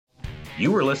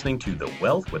You are listening to the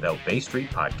Wealth Without Bay Street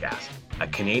podcast, a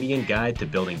Canadian guide to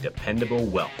building dependable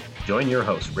wealth. Join your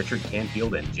hosts, Richard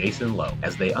Canfield and Jason Lowe,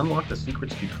 as they unlock the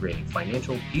secrets to creating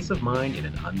financial peace of mind in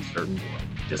an uncertain world.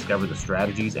 Discover the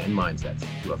strategies and mindsets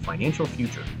to a financial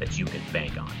future that you can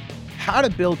bank on. How to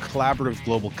build collaborative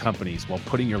global companies while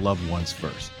putting your loved ones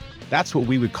first. That's what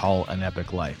we would call an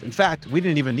epic life. In fact, we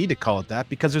didn't even need to call it that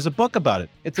because there's a book about it.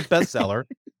 It's a bestseller.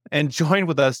 And joined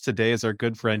with us today is our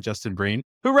good friend, Justin Breen,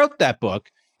 who wrote that book.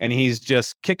 And he's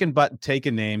just kicking butt and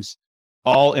taking names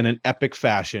all in an epic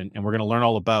fashion. And we're going to learn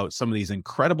all about some of these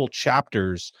incredible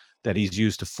chapters that he's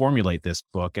used to formulate this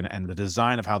book and the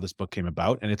design of how this book came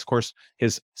about. And it's, of course,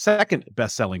 his second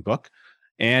best-selling book.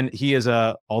 And he is,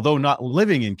 although not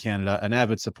living in Canada, an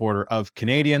avid supporter of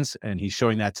Canadians. And he's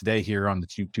showing that today here on the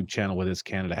YouTube channel with his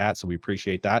Canada hat. So we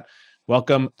appreciate that.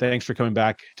 Welcome. Thanks for coming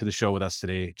back to the show with us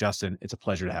today, Justin. It's a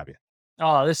pleasure to have you.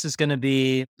 Oh, this is going to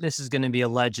be a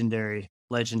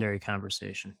legendary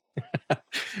conversation.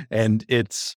 And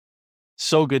it's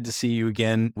so good to see you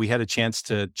again. We had a chance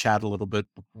to chat a little bit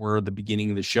before the beginning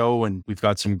of the show, and we've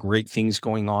got some great things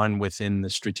going on within the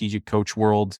strategic coach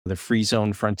world, the Free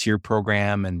Zone Frontier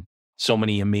program, and so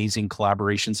many amazing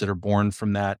collaborations that are born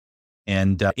from that.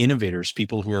 And innovators,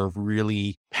 people who are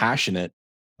really passionate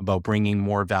about bringing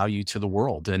more value to the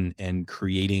world and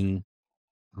creating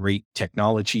great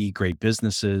technology, great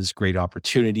businesses, great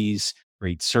opportunities,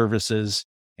 great services,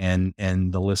 and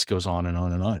the list goes on and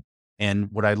on and on. And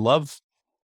what I love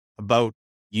about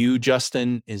you,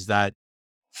 Justin, is that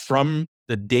from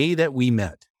the day that we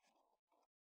met,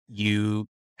 you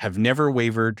have never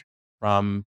wavered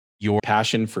from your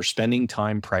passion for spending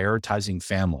time prioritizing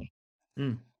family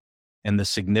and the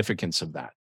significance of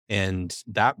that. And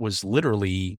that was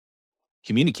literally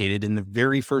communicated in the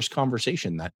very first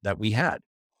conversation that we had.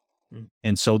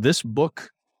 And so this book,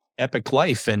 Epic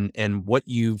Life, and what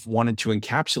you've wanted to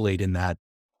encapsulate in that,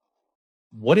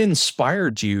 what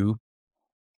inspired you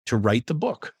to write the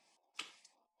book?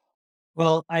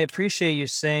 Well, I appreciate you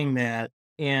saying that.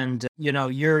 And,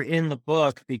 you're in the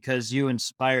book because you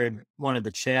inspired one of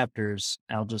the chapters.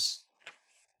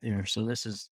 So this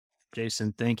is,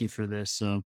 Jason, thank you for this.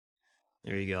 So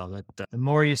there you go. The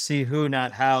more you see who,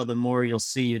 not how, the more you'll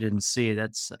see you didn't see.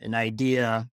 That's an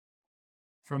idea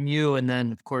from you. And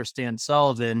then, of course, Dan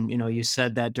Sullivan, you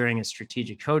said that during a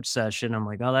strategic coach session. I'm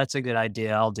like, oh, that's a good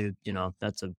idea. I'll do,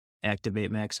 that's a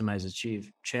activate, maximize,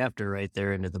 achieve chapter right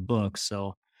there into the book.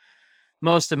 So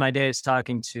most of my day is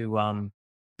talking to,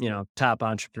 top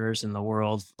entrepreneurs in the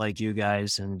world like you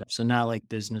guys. And so not like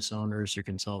business owners or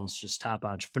consultants, just top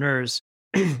entrepreneurs.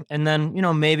 And then,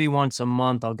 maybe once a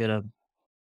month I'll get a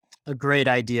great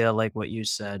idea like what you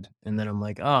said. And then I'm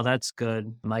like, oh, that's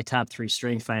good. My top 3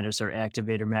 strength finders are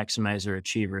activator, maximizer,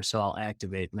 achiever. So I'll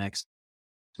activate, maximize,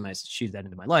 achieve that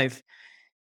into my life.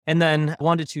 And then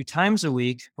 1 to 2 times a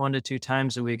week,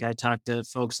 I talk to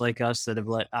folks like us that have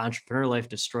let entrepreneur life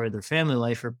destroy their family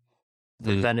life or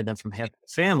prevented them from having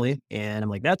a family. And I'm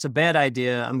like, that's a bad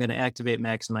idea. I'm going to activate,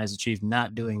 maximize, achieve,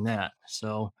 not doing that.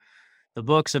 So the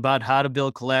book's about how to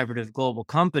build collaborative global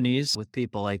companies with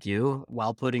people like you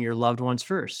while putting your loved ones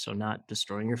first. So not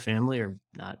destroying your family or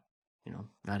not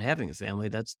having a family.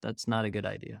 That's not a good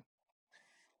idea.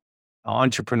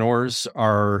 Entrepreneurs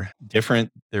are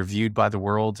different. They're viewed by the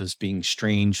world as being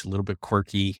strange, a little bit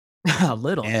quirky. A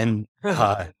little. And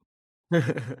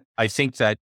I think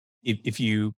that if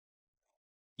you've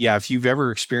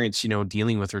ever experienced,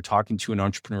 dealing with or talking to an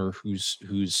entrepreneur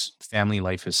whose family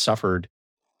life has suffered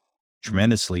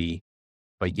tremendously,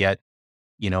 but yet,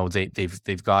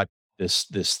 they've got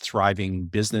this thriving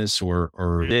business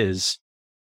or it is.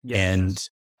 Yes. And,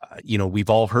 we've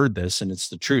all heard this and it's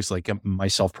the truth. Like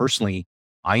myself personally,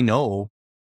 I know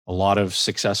a lot of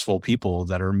successful people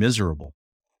that are miserable.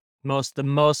 The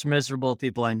most miserable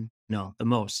people I know, the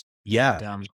most.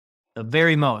 Yeah. The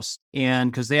very most. And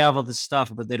because they have all this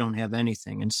stuff, but they don't have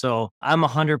anything. And so I'm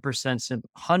 100%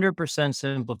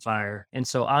 simplifier. And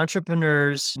so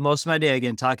entrepreneurs, most of my day,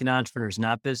 again, talking to entrepreneurs,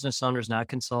 not business owners, not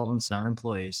consultants, not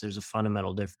employees. There's a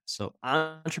fundamental difference. So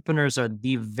entrepreneurs are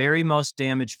the very most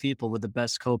damaged people with the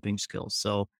best coping skills.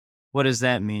 So what does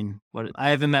that mean? I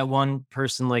haven't met one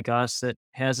person like us that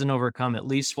hasn't overcome at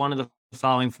least one of the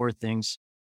following 4 things.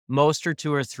 Most are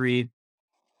 2 or 3.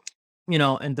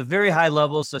 And the very high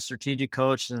levels, the strategic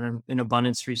coach and in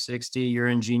Abundance 360, you're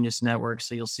in Genius Network.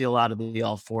 So you'll see a lot of the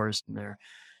all 4s in there.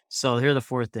 So here are the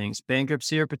 4 things: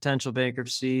 bankruptcy or potential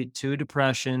bankruptcy, 2,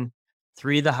 depression,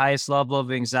 3, the highest level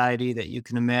of anxiety that you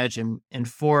can imagine, and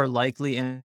 4, likely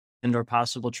and or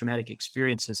possible traumatic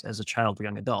experiences as a child or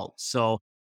young adult. So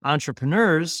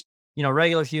entrepreneurs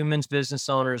regular humans, business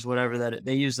owners, whatever, that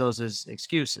they use those as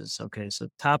excuses. Okay. So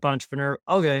top entrepreneur,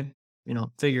 okay,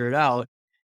 figure it out.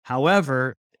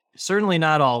 However, certainly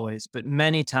not always, but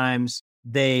many times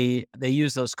they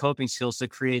use those coping skills to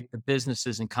create the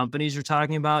businesses and companies you're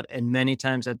talking about, and many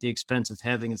times at the expense of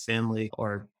having a family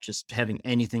or just having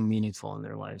anything meaningful in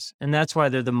their lives. And that's why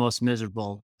they're the most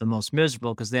miserable,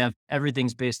 because they have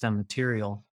everything's based on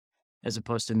material as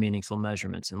opposed to meaningful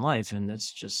measurements in life. And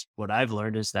that's just what I've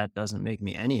learned, is that doesn't make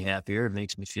me any happier. It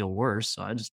makes me feel worse. So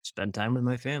I just spend time with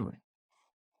my family.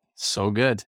 So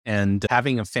good. And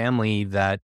having a family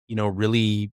that,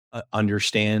 really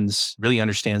understands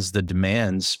the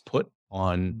demands put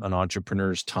on an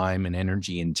entrepreneur's time and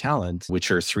energy and talent, which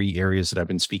are three areas that I've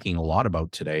been speaking a lot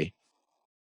about today.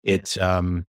 It's,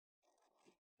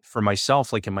 for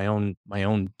myself, like in my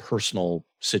own personal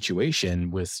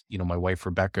situation with, my wife,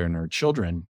 Rebecca, and our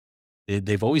children,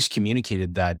 they've always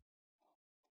communicated that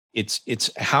it's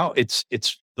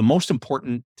the most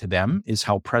important to them is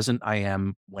how present I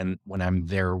am when I'm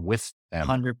there with them.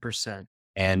 100%.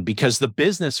 And because the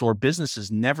business or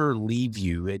businesses never leave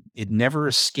you, it never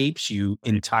escapes you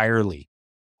entirely.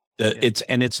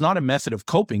 It's not a method of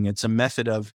coping. It's a method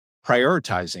of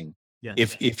prioritizing.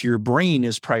 Yes. If your brain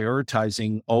is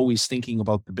prioritizing, always thinking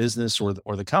about the business or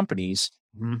the companies,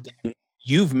 then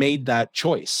you've made that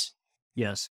choice.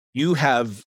 Yes. You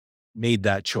have made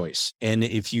that choice. And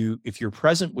if you're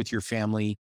present with your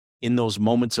family in those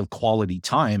moments of quality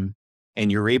time, and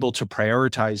you're able to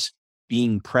prioritize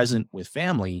being present with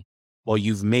family, well,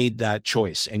 you've made that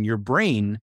choice. And your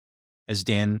brain, as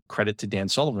credit to Dan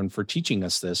Sullivan for teaching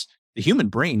us this, the human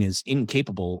brain is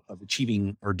incapable of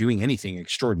achieving or doing anything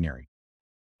extraordinary.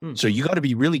 So you got to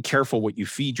be really careful what you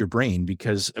feed your brain,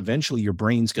 because eventually your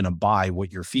brain's going to buy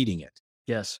what you're feeding it.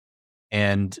 Yes.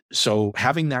 And so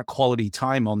having that quality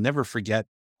time, I'll never forget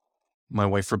my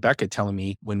wife, Rebecca, telling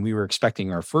me when we were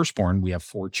expecting our firstborn, we have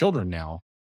 4 children now.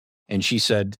 And she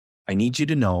said, I need you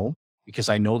to know, because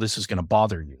I know this is going to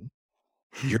bother you.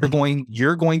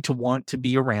 You're going to want to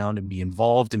be around and be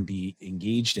involved and be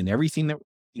engaged in everything that,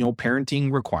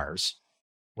 parenting requires.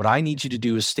 What I need you to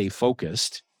do is stay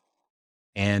focused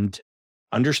and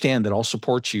understand that I'll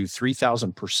support you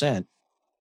 3,000%.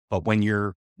 But when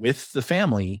you're with the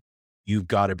family, you've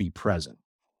got to be present.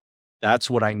 That's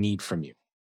what I need from you.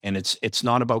 And it's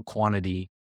not about quantity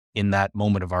in that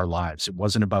moment of our lives. It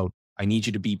wasn't about, I need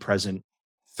you to be present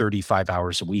 35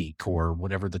 hours a week or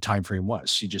whatever the time frame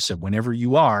was. She just said, whenever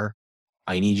you are,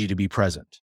 I need you to be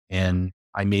present. And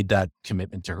I made that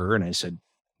commitment to her, and I said,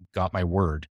 got my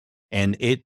word. And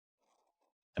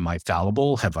am I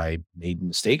fallible? Have I made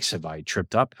mistakes? Have I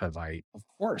tripped up? Of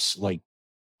course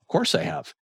I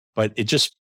have. But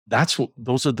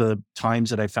those are the times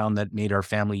that I found that made our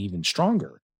family even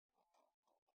stronger,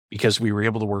 because we were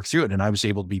able to work through it. And I was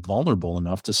able to be vulnerable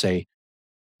enough to say,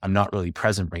 I'm not really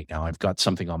present right now. I've got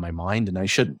something on my mind, and I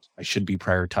should be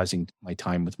prioritizing my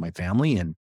time with my family,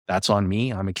 and that's on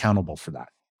me. I'm accountable for that.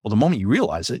 Well, the moment you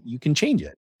realize it, you can change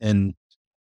it. And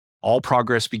all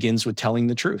progress begins with telling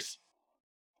the truth.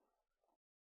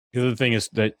 The other thing is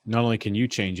that not only can you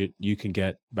change it, you can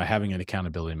get, by having an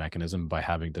accountability mechanism, by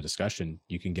having the discussion,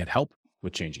 you can get help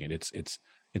with changing it. It's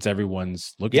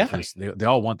everyone's looking for this. They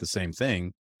all want the same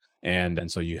thing.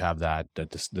 And so you have the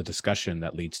discussion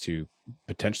that leads to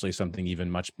potentially something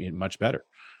even much better.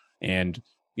 And,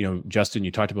 Justin,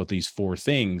 you talked about these 4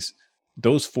 things,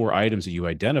 those 4 items that you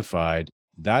identified,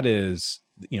 that is,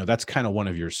 that's kind of one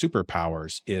of your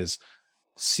superpowers, is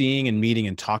seeing and meeting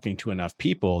and talking to enough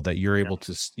people that you're able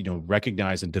to,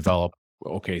 recognize and develop,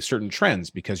 certain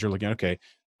trends, because you're looking,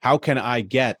 how can I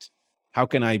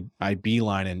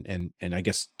beeline and I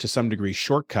guess to some degree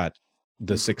shortcut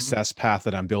the success path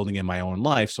that I'm building in my own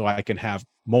life so I can have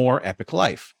more epic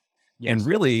life. Yes. And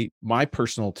really my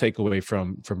personal takeaway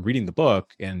from reading the book,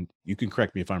 and you can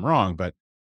correct me if I'm wrong, but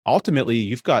ultimately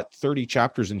you've got 30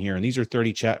 chapters in here, and these are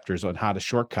 30 chapters on how to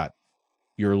shortcut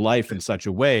your life in such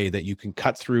a way that you can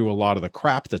cut through a lot of the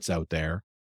crap that's out there,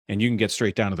 and you can get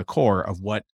straight down to the core of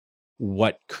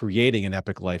what creating an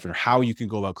epic life, and how you can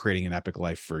go about creating an epic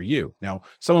life for you. Now,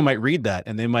 someone might read that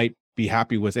and they might be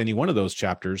happy with any one of those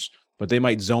chapters, but they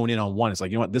might zone in on one. It's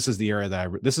like, this is the area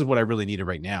this is what I really needed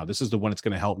right now. This is the one that's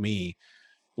going to help me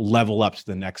level up to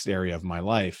the next area of my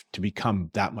life to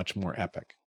become that much more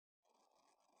epic.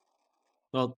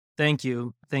 Well, thank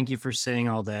you. Thank you for saying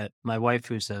all that. My wife,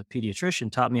 who's a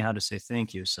pediatrician, taught me how to say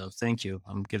thank you. So thank you.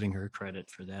 I'm giving her credit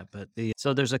for that. But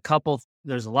so there's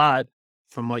a lot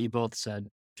from what you both said.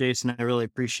 Jason, I really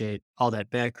appreciate all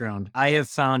that background. I have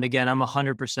found, again, I'm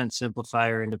 100%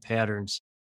 simplifier into patterns.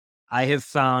 I have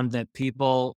found that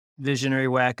people visionary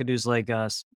wackadoos like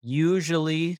us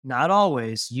usually, not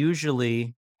always,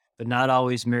 usually, but not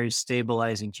always marry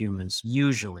stabilizing humans,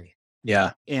 usually.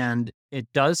 Yeah. And it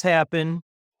does happen.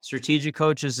 Strategic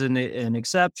coach is an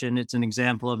exception. It's an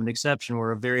example of an exception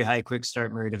where a very high quick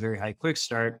start married a very high quick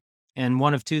start. And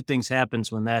one of two things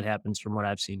happens when that happens from what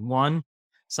I've seen. One,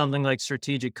 something like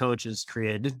strategic coach is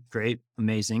created. Great,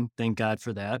 amazing. Thank God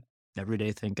for that. Every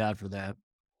day, thank God for that.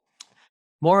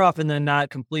 More often than not,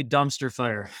 complete dumpster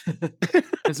fire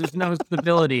because there's no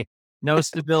stability,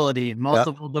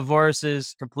 multiple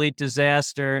divorces, complete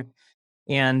disaster.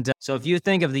 And so if you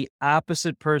think of the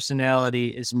opposite personality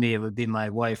is me, it would be my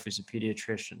wife who's a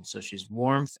pediatrician. So she's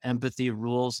warmth, empathy,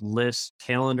 rules, lists,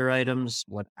 calendar items,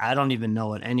 what I don't even know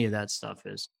what any of that stuff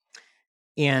is.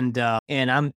 And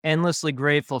I'm endlessly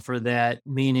grateful for that,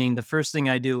 meaning the first thing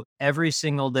I do every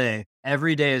single day,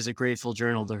 every day is a grateful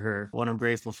journal to her, what I'm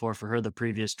grateful for her the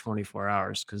previous 24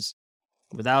 hours, because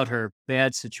without her,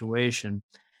 bad situation.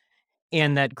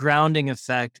 And that grounding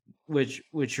effect, which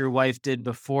your wife did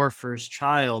before first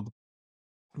child,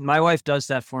 my wife does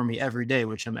that for me every day,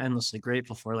 which I'm endlessly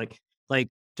grateful for. Like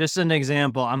just an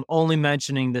example, I'm only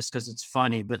mentioning this because it's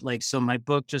funny, but so my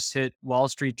book just hit Wall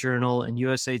Street Journal and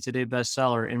USA Today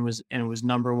bestseller and was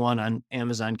number one on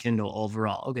Amazon Kindle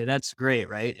overall. Okay, that's great,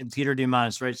 right? And Peter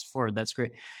Diamandis writes forward. That's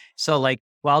great. So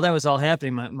while that was all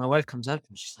happening, my wife comes up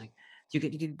and she's like, you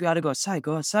got to go outside,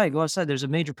 go outside. There's a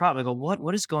major problem. I go,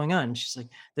 what is going on? And she's like,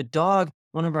 the dog,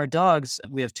 one of our dogs,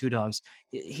 we have two dogs.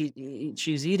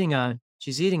 She's eating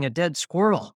a dead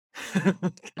squirrel.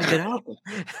 Get out.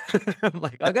 I'm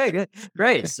like, okay, good,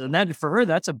 great. So then for her,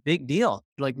 that's a big deal.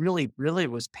 Really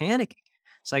was panicking.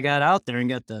 So I got out there and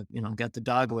got the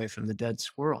dog away from the dead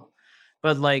squirrel.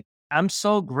 But I'm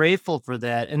so grateful for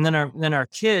that. And then our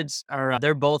kids are,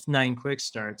 they're both 9 quick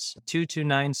starts,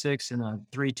 2296 and a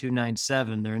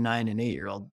 3297. They're 9 and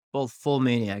 8-year-old, both full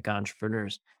maniac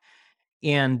entrepreneurs.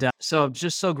 And so I'm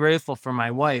just so grateful for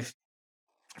my wife.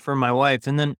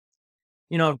 And then,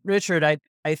 Richard, I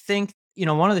think,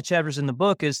 one of the chapters in the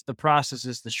book is the process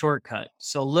is the shortcut.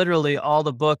 So literally all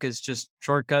the book is just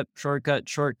shortcut. And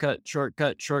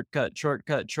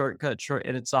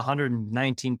it's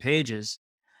 119 pages.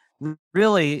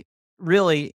 Really,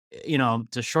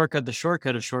 to shortcut the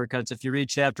shortcut of shortcuts, if you read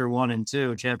chapters 1 and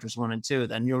 2,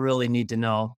 then you'll really need to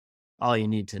know all you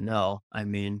need to know. I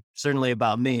mean, certainly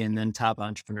about me and then top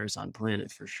entrepreneurs on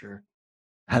planet for sure.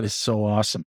 That is so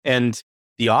awesome. And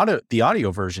the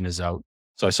audio version is out.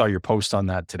 So I saw your post on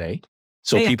that today.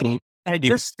 So hey, people,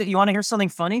 you want to hear something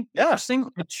funny? Yeah. Interesting.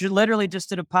 I literally just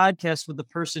did a podcast with the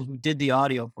person who did the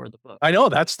audio for the book. I know,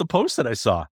 that's the post that I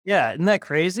saw. Yeah. Isn't that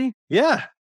crazy? Yeah.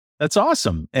 That's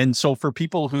awesome. And so for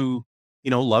people who,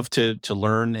 love to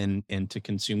learn and to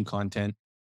consume content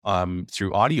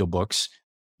through audiobooks,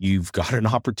 you've got an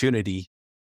opportunity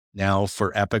now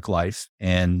for Epic Life,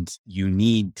 and you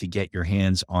need to get your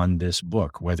hands on this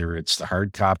book, whether it's the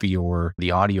hard copy or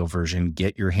the audio version.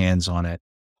 Get your hands on it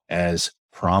as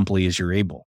promptly as you're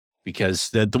able, because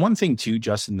the one thing too,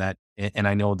 Justin, that, and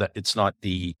I know that it's not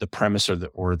the premise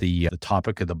or the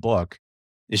topic of the book,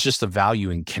 is just the value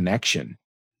in connection,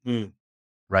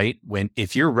 right?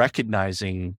 If you're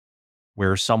recognizing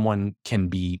where someone can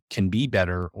be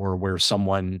better, or where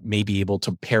someone may be able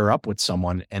to pair up with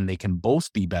someone and they can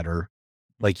both be better,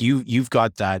 you've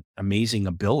got that amazing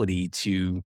ability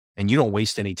to, and you don't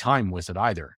waste any time with it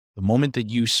either. The moment that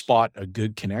you spot a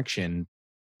good connection,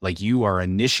 you are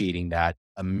initiating that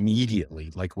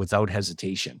immediately, without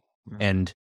hesitation. Mm-hmm.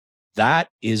 And that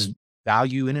is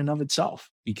value in and of itself,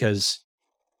 because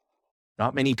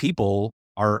not many people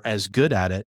are as good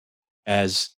at it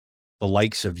as the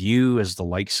likes of you, as the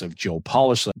likes of Joe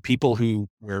Polish, people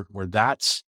where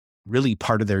that's really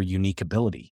part of their unique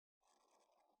ability.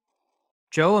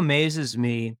 Joe amazes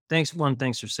me. Thanks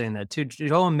for saying that too.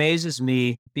 Joe amazes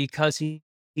me because he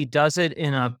does it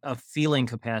in a feeling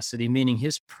capacity, meaning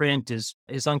his print is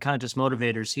his unconscious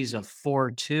motivators. He's a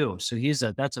 4-2.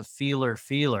 So that's a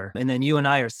feeler. And then you and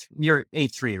I you're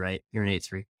 8-3, right? You're an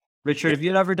 8-3. Richard, have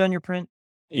you ever done your print?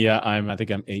 Yeah, I think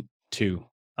I'm 8-2.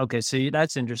 Okay, so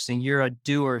that's interesting. You're a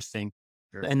doer thinker.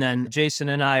 And then Jason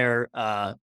and I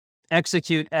are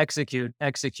execute.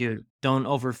 Don't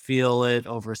overfeel it,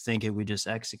 overthink it. We just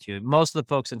execute. Most of the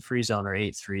folks in Free Zone are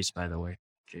 8-3s, by the way.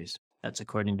 Jeez. That's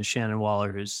according to Shannon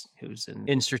Waller, who's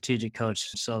in strategic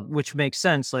coach. So, which makes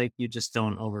sense. You just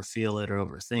don't overfeel it or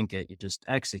overthink it. You just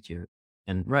execute.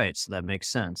 And right. So that makes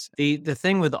sense. The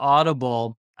thing with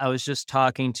Audible, I was just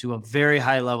talking to a very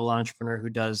high level entrepreneur who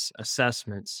does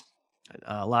assessments.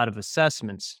 A lot of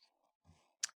assessments.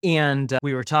 And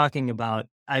we were talking about,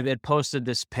 I had posted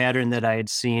this pattern that I had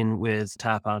seen with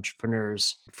top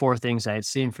entrepreneurs, 4 things I had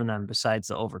seen from them besides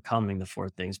the overcoming the 4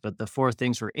 things. But the 4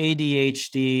 things were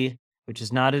ADHD, which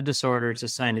is not a disorder. It's a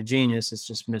sign of genius. It's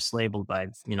just mislabeled by,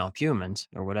 humans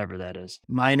or whatever that is.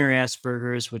 Minor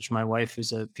Asperger's, which my wife,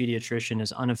 who's a pediatrician,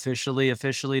 has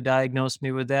officially diagnosed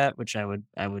me with that, which I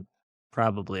would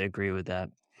probably agree with that.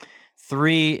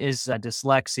 3 is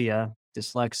dyslexia.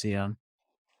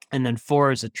 And then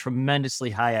 4 is a tremendously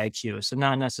high IQ. So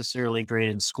not necessarily great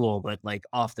in school, but like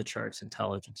off the charts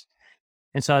intelligence.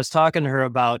 And so I was talking to her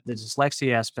about the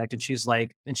dyslexia aspect, and she's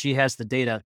like, and she has the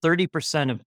data,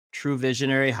 30% of true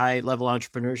visionary high level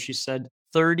entrepreneurs, she said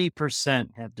 30%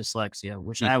 have dyslexia,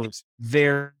 which I was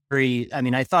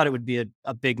I thought it would be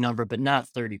a big number, but not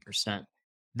 30%.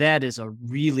 That is a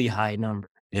really high number.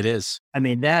 It is. I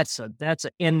mean,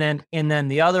 and then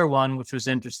the other one, which was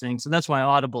interesting. So that's why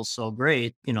Audible's so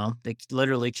great. They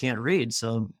literally can't read.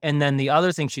 So, and then the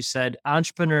other thing she said,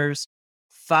 entrepreneurs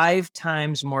 5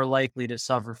 times more likely to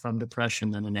suffer from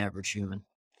depression than an average human.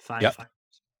 5 Yep. times.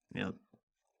 Yep.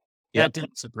 Yep. That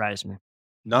didn't surprise me.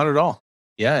 Not at all.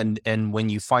 Yeah. And when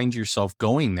you find yourself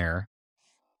going there,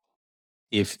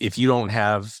 if you don't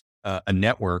have a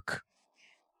network,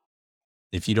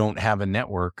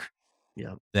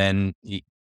 Yeah. then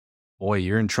boy,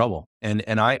 you're in trouble. And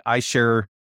I share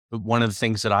one of the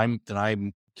things that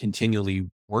I'm continually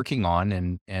working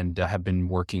on and have been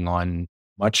working on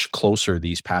much closer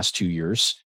these past 2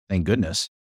 years, thank goodness,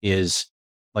 is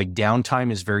like downtime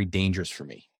is very dangerous for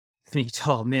me. Me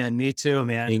too,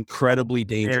 man. Incredibly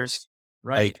dangerous.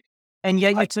 Right. Like, and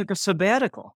yet you took a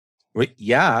sabbatical. right,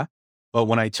 yeah. But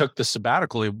when I took the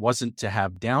sabbatical, it wasn't to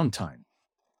have downtime.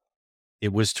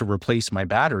 It was to replace my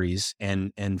batteries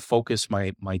and focus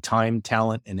my time,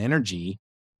 talent, and energy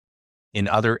in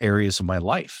other areas of my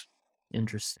life.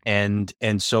 Interesting.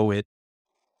 And so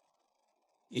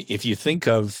if you think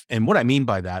of, and what I mean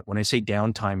by that, when I say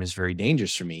downtime is very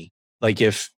dangerous for me, like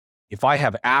if I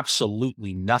have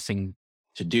absolutely nothing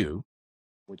to do,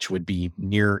 which would be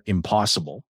near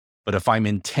impossible, but if I'm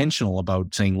intentional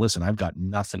about saying, listen, I've got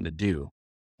nothing to do,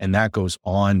 and that goes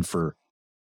on for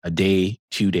a day,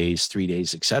 2 days, 3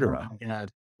 days, etc.,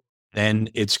 then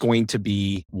it's going to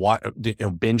be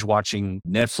binge watching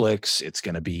Netflix. It's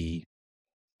going to be,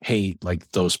 hey, like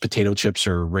those potato chips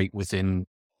are right within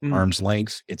arm's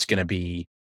length. It's going to be,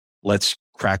 let's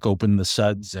crack open the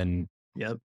suds and,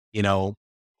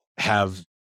 have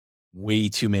way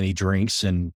too many drinks.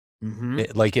 And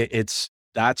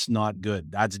that's not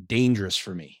good. That's dangerous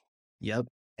for me. Yep.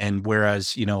 And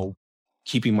whereas,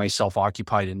 keeping myself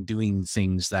occupied and doing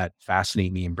things that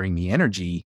fascinate me and bring me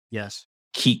energy, yes,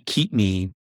 keep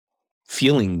me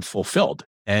feeling fulfilled.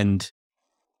 And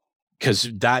because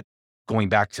that, going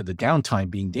back to the downtime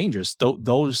being dangerous,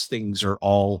 those things are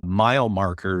all mile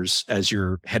markers as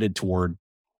you're headed toward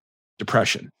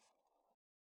depression.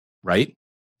 Right?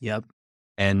 Yep.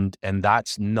 And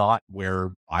that's not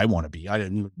where I want to be.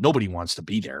 Nobody wants to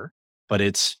be there, but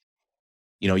it's,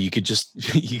 you could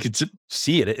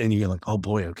see it and you're like, oh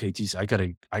boy, okay, geez, I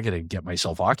gotta get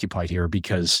myself occupied here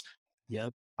because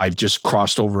I've just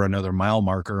crossed over another mile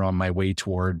marker on my way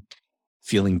toward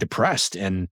feeling depressed.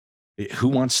 And who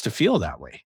wants to feel that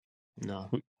way? No,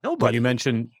 nobody. Well, you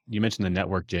mentioned the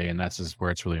network, Jay, and that's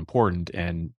where it's really important.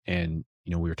 And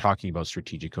we were talking about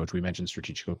strategic coach. We mentioned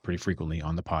strategic coach pretty frequently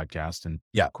on the podcast. And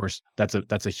yeah, of course,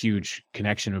 that's a huge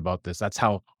connection about this. That's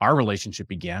how our relationship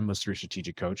began, was through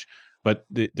strategic coach. But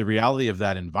the reality of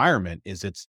that environment is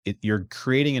you're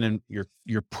creating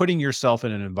you're putting yourself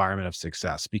in an environment of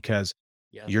success because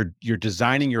you're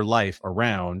designing your life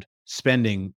around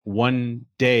spending 1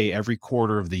 day every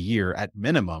quarter of the year at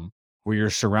minimum where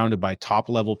you're surrounded by top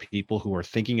level people who are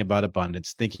thinking about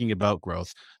abundance, thinking about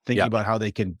growth, thinking about how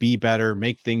they can be better,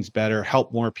 make things better,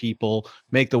 help more people,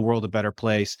 make the world a better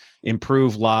place,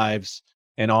 improve lives,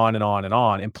 and on and on and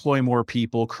on, employ more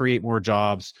people, create more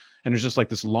jobs. And there's just like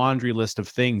this laundry list of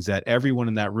things that everyone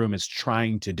in that room is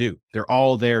trying to do. They're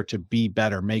all there to be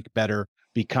better, make better,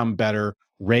 become better,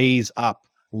 raise up,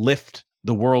 lift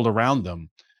the world around them.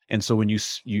 And so when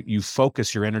you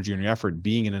focus your energy and your effort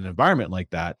being in an environment like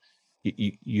that,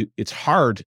 it's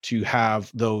hard to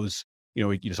have those,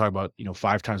 you talk about,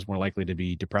 5 times more likely to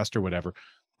be depressed or whatever.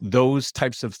 Those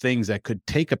types of things that could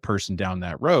take a person down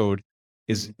that road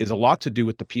is a lot to do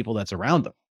with the people that's around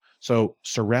them. So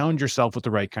surround yourself with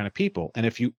the right kind of people. And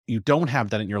if you don't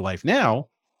have that in your life now,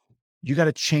 you got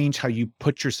to change how you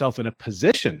put yourself in a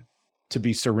position to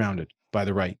be surrounded by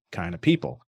the right kind of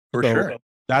people. For sure.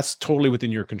 That's totally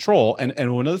within your control. And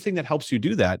another thing that helps you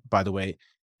do that, by the way,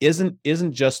 isn't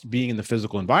just being in the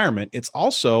physical environment. It's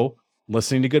also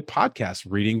listening to good podcasts,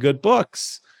 reading good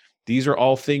books. These are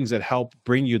all things that help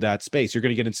bring you that space. You're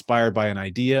going to get inspired by an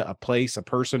idea, a place, a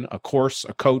person, a course,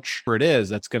 a coach, whatever it is,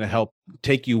 that's going to help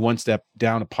take you one step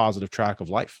down a positive track of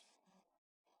life.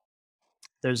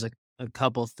 There's a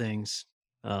couple things.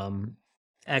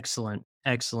 Excellent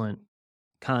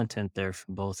content there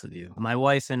from both of you. My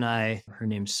wife and I, her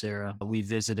name's Sarah, we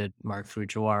visited Mark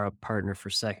Fujiwara, partner for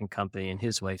Second Company, and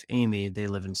his wife, Amy. They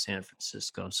live in San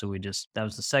Francisco. So that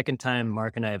was the second time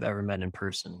Mark and I have ever met in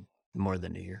person in more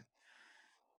than a year.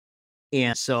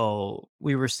 And so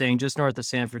we were staying just north of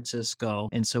San Francisco.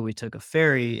 And so we took a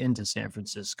ferry into San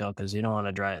Francisco because you don't want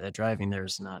to drive. That driving there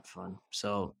is not fun.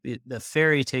 So the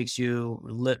ferry takes you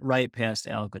right past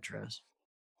Alcatraz.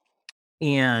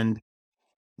 And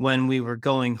when we were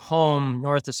going home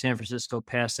north of San Francisco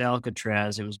past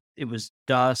Alcatraz, it was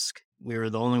dusk. We were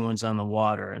the only ones on the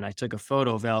water. And I took a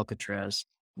photo of Alcatraz,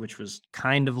 which was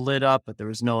kind of lit up, but there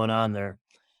was no one on there.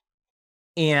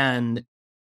 And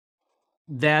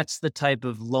that's the type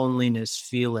of loneliness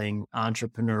feeling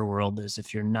entrepreneur world is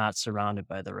if you're not surrounded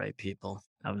by the right people.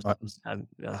 I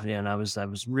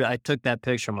took that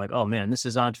picture. I'm like, oh man, this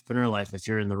is entrepreneur life if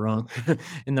you're in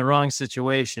the wrong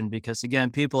situation, because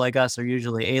again, people like us are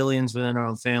usually aliens within our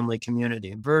own family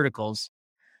community and verticals.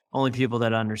 Only people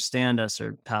that understand us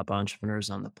are top entrepreneurs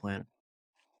on the planet.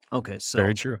 Okay. So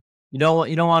Very true. You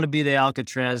don't want to be the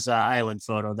Alcatraz island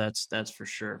photo. That's for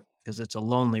sure, because it's a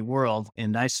lonely world.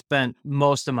 And I spent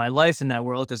most of my life in that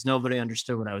world because nobody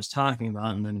understood what I was talking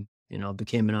about. And then,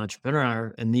 became an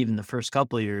entrepreneur. And even the first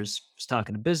couple of years, I was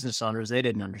talking to business owners. They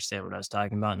didn't understand what I was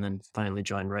talking about. And then finally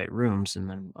joined Right Rooms. And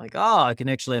then like, oh, I can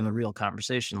actually have a real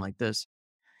conversation like this.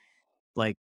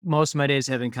 Like most of my days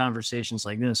having conversations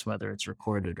like this, whether it's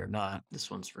recorded or not. This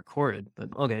one's recorded. But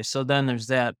okay, so then there's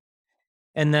that.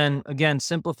 And then again,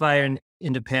 simplify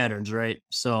into patterns, right?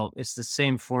 So it's the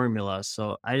same formula.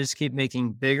 So I just keep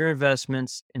making bigger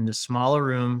investments into smaller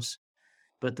rooms,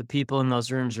 but the people in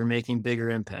those rooms are making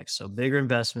bigger impacts. So bigger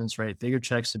investments, right? Bigger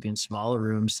checks to be in smaller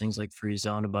rooms, things like Free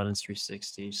Zone, Abundance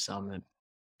 360, Summit.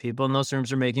 People in those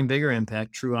rooms are making bigger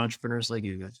impact, true entrepreneurs like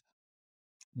you guys.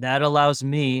 That allows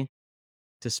me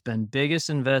to spend biggest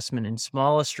investment in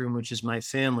smallest room, which is my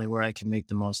family, where I can make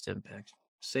the most impact.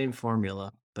 Same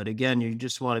formula. But again, you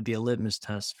just want to be a litmus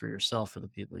test for yourself, for the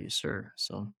people you serve.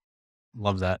 So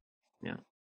Love that. Yeah.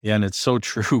 Yeah. And it's so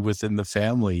true within the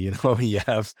family, you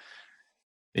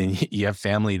have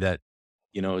family that,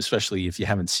 especially if you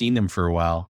haven't seen them for a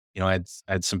while, I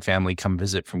had some family come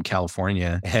visit from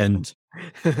California and,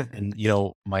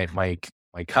 my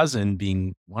cousin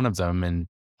being one of them.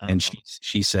 And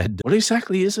she said, what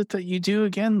exactly is it that you do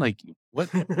again? Like what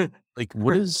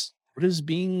is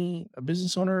being a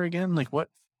business owner again? What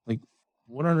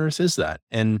on earth is that?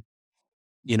 And,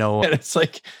 and it's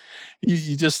like,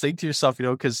 you just think to yourself,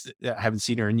 because I haven't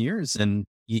seen her in years. And,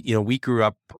 we grew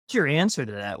up. What's your answer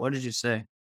to that? What did you say?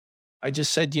 I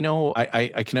just said,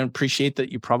 I can appreciate that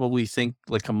you probably think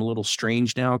like I'm a little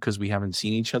strange now because we haven't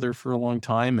seen each other for a long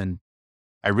time. And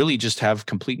I really just have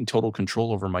complete and total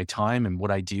control over my time and what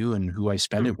I do and who I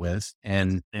spend it with.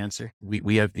 And Answer.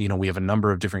 we have a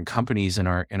number of different companies in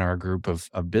our group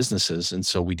of businesses. And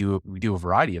so we do a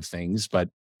variety of things, but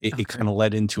it kind of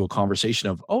led into a conversation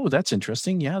of, oh, that's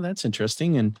interesting. Yeah, that's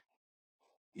interesting.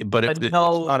 But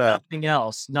nothing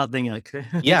else. Nothing like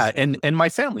yeah. And my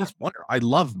family's wonderful. I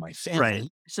love my family. Right.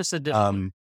 It's just a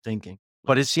different thinking.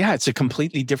 But it's a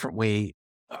completely different way,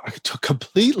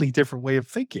 of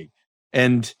thinking.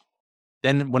 And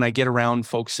then when I get around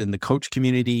folks in the coach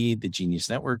community, the Genius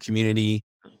Network community,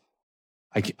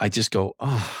 I just go,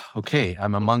 oh, okay,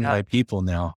 I'm among my people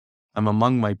now. I'm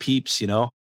among my peeps, Yeah,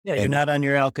 you're not on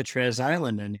your Alcatraz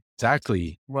island anymore.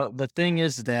 Exactly. Well, the thing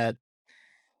is that,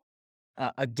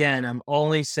 again, I'm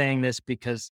only saying this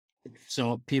because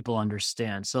so people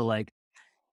understand. So like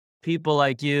people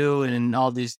like you and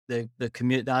all these, the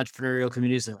entrepreneurial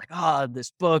communities, they're like,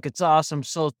 this book, it's awesome.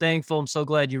 So thankful. I'm so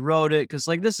glad you wrote it. Cause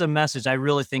like, this is a message I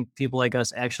really think people like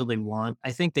us actually want.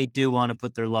 I think they do want to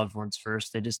put their loved ones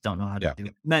first. They just don't know how to do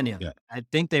it. Many of them. I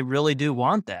think they really do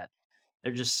want that.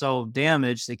 They're just so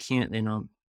damaged. They can't,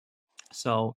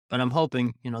 so, but I'm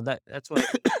hoping, that's what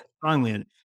I'm strongly in.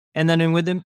 And then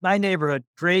within my neighborhood,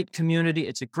 great community.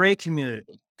 It's a great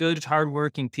community, good,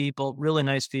 hardworking people, really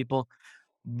nice people.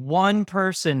 One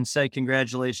person said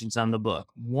congratulations on the book.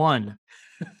 One.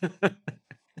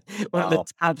 One of the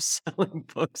top selling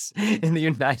books in the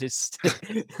United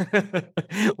States.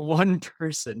 One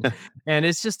person. And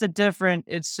it's just they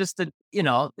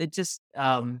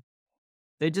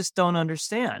just don't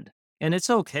understand. And it's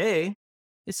okay.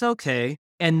 It's okay.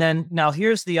 And then now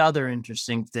here's the other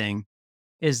interesting thing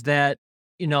is that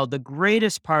the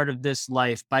greatest part of this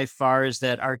life by far is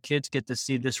that our kids get to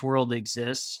see this world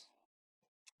exists.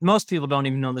 Most people don't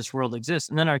even know this world exists.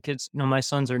 And then our kids, my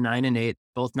sons are 9 and 8,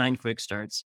 both 9 quick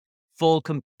starts, full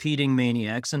competing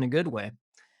maniacs in a good way.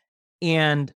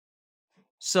 And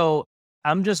so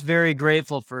I'm just very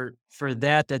grateful for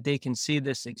that they can see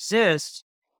this exist.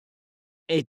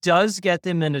 It does get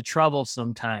them into trouble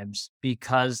sometimes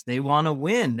because they want to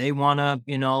win. They want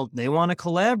to, they want to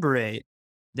collaborate.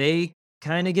 They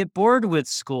kind of get bored with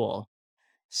school.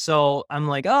 So I'm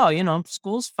like, oh,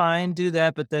 school's fine, do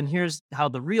that. But then here's how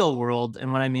the real world,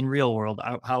 and when I mean real world,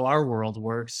 how our world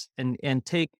works, and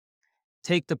take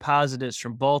the positives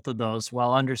from both of those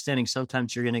while understanding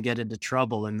sometimes you're going to get into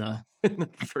trouble in the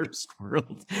first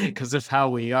world because of how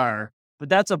we are. But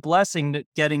that's a blessing,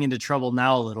 getting into trouble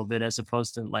now a little bit, as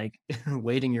opposed to like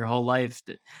waiting your whole life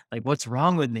to, like, what's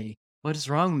wrong with me? What is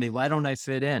wrong with me? Why don't I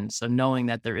fit in? So knowing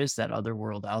that there is that other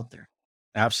world out there.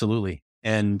 Absolutely.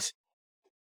 And,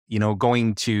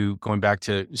 going back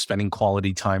to spending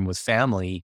quality time with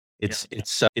family,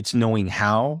 it's knowing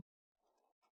how,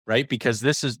 right? Because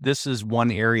this is one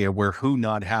area where who,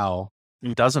 not how,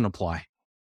 doesn't apply.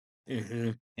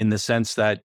 Mm-hmm. In the sense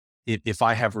that if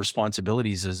I have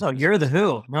responsibilities as you're the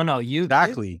who. No, you.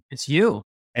 Exactly. It's you.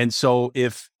 And so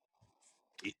if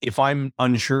I'm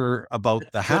unsure about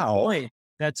the how, point.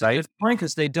 That's a good point,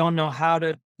 because they don't know how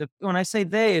to, when I say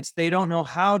they don't know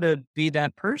how to be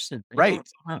that person. Right.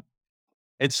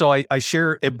 And so I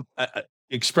share,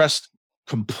 expressed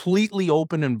completely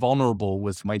open and vulnerable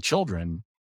with my children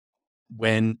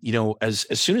when, as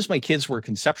soon as my kids were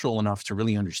conceptual enough to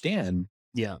really understand.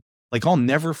 Yeah. Like, I'll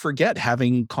never forget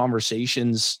having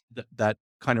conversations that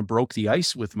kind of broke the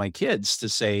ice with my kids to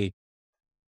say,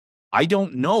 I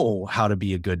don't know how to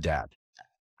be a good dad.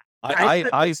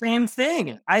 I same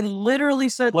thing. I literally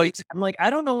said, I'm like,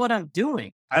 I don't know what I'm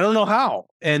doing. I don't know how.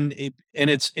 And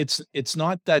it's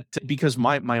not that, because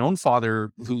my own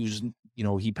father, who's,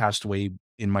 he passed away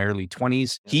in my early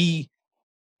 20s, he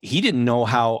didn't know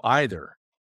how either.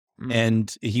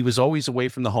 And he was always away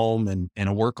from the home and a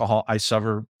workaholic. I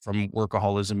suffer from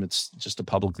workaholism. It's just a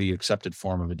publicly accepted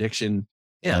form of addiction.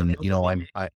 Yeah. And,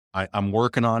 I'm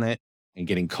working on it and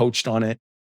getting coached on it.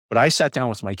 But I sat down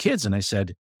with my kids and I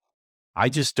said, I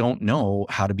just don't know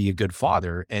how to be a good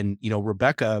father. And,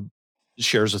 Rebecca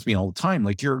shares with me all the time,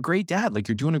 like, you're a great dad, like,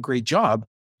 you're doing a great job,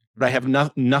 but I have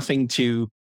nothing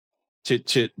to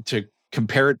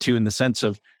compare it to, in the sense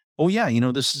of, oh yeah,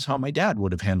 this is how my dad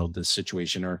would have handled this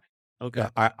situation. Or, okay,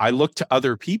 I look to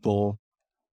other people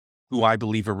who I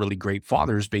believe are really great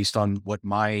fathers based on what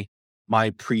my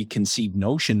preconceived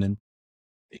notion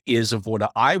is of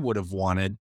what I would have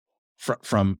wanted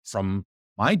from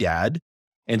my dad.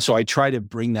 And so I try to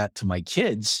bring that to my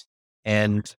kids,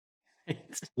 and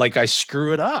like, I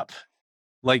screw it up.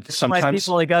 Like, sometimes why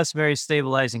people like us, very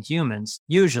stabilizing humans,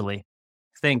 usually,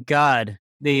 thank God.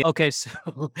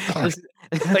 So this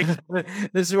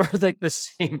is where, like, the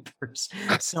same person.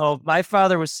 So my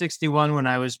father was 61 when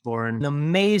I was born. An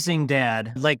amazing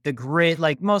dad, like the great,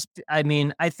 like most, I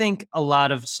think a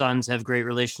lot of sons have great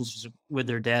relationships with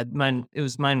their dad. Mine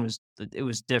was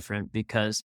different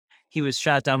because he was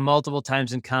shot down multiple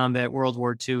times in combat, World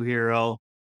War II hero,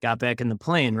 got back in the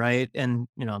plane. Right. And,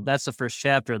 that's the first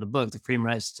chapter of the book, the cream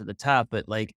rises to the top.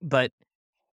 But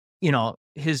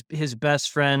his best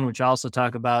friend, which I also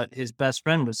talk about, his best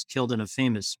friend was killed in a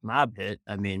famous mob hit.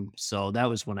 So that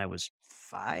was when I was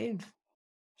 5.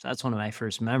 So that's one of my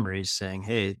first memories, saying,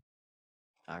 hey,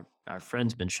 our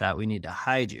friend's been shot. We need to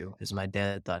hide you. Because my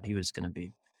dad thought he was going to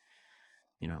be,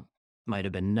 might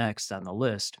have been next on the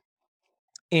list.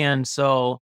 And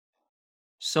so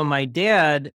my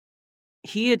dad,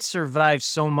 he had survived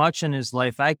so much in his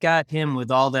life. I got him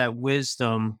with all that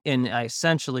wisdom, and I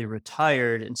essentially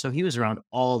retired. And so he was around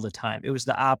all the time. It was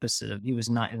the opposite of, he was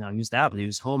not, he was the opposite. He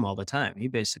was home all the time. He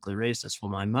basically raised us. Well,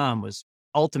 my mom was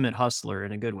ultimate hustler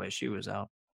in a good way. She was out.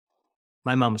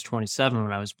 My mom was 27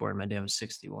 when I was born. My dad was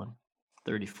 61,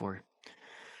 34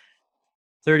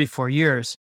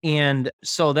 years. And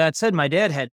so that said, my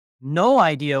dad had no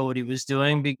idea what he was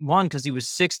doing. One, because he was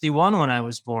 61 when I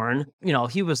was born.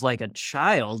 He was like a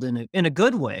child in a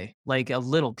good way, like a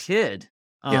little kid.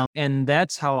 And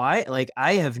that's how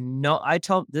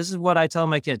this is what I tell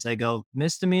my kids. I go,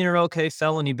 misdemeanor, okay,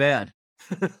 felony, bad.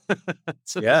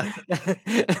 So, yeah.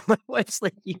 My wife's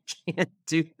like, you can't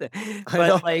do that.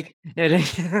 But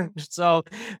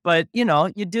but you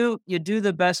do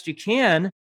the best you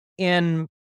can. And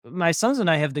my sons and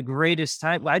I have the greatest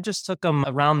time. I just took them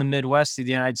around the Midwest of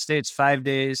the United States, 5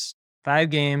 days, 5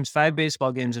 games, 5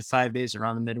 baseball games in 5 days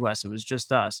around the Midwest. It was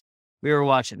just us. We were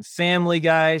watching Family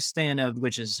Guy, staying up,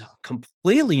 which is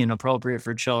completely inappropriate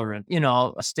for children.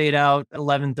 Stayed out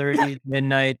 11:30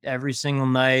 midnight every single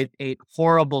night, ate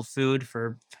horrible food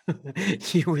for I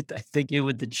think you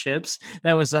with the chips.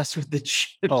 That was us with the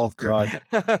chips. Oh God.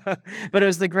 But it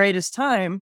was the greatest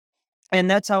time. And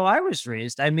that's how I was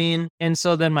raised. I mean, and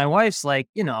so then my wife's like,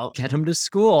 get them to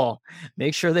school,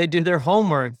 make sure they do their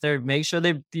homework, make sure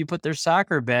you put their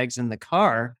soccer bags in the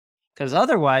car. Cause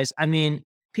otherwise, I mean,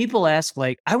 people ask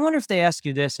I wonder if they ask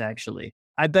you this actually.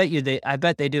 I bet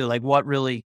they do. Like, what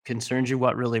really concerns you?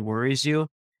 What really worries you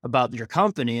about your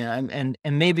company? And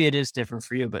maybe it is different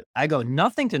for you, but I go,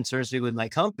 nothing concerns me with my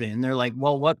company. And they're like,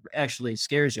 well, what actually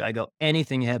scares you? I go,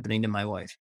 anything happening to my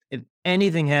wife. If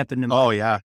anything happened to my Oh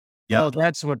yeah. Yeah. Oh,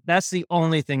 that's the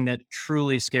only thing that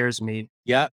truly scares me.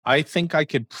 Yeah. I think I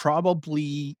could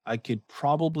probably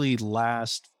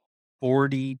last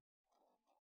 40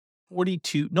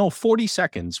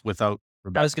 seconds without I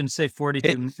Rebecca. was going to say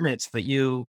 42 minutes, but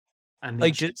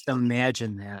just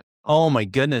imagine that. Oh my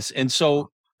goodness. And so,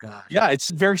 God. yeah, it's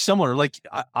very similar. Like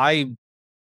I've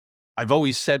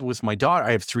always said with my daughter,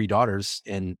 I have 3 daughters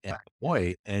and a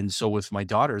boy. And so with my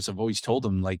daughters, I've always told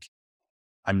them, like,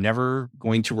 I'm never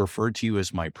going to refer to you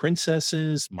as my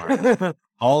princesses,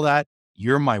 all that.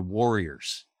 You're my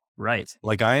warriors. Right.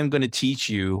 Like, I am going to teach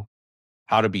you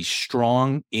how to be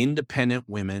strong, independent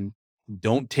women who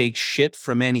don't take shit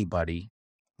from anybody.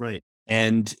 Right.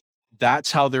 And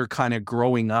that's how they're kind of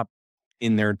growing up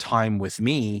in their time with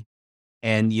me.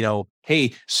 And,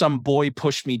 hey, some boy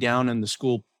pushed me down in the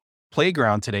school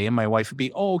playground today. And my wife would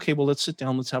be, oh, okay, well, let's sit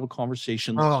down. Let's have a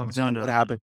conversation. Oh, what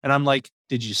happened? And I'm like,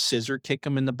 did you scissor kick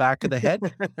him in the back of the head?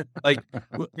 Like,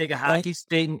 take a hockey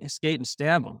skate and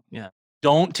stab him. Yeah.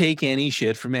 Don't take any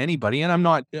shit from anybody. And I'm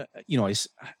not,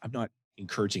 I'm not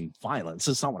encouraging violence.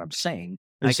 That's not what I'm saying.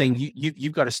 I'm saying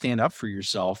you've got to stand up for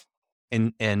yourself.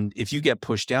 And if you get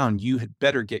pushed down, you had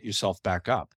better get yourself back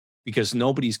up, because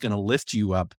nobody's going to lift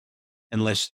you up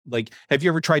unless, like, have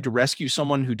you ever tried to rescue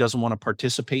someone who doesn't want to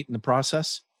participate in the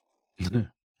process?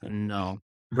 No.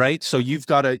 Right. So you've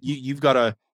got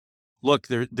to look,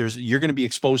 you're going to be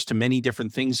exposed to many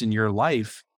different things in your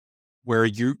life where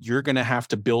you're going to have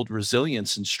to build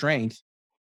resilience and strength.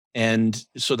 And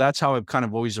so that's how I've kind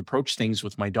of always approached things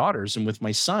with my daughters. And with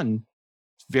my son,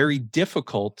 it's very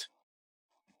difficult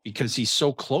because he's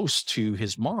so close to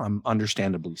his mom,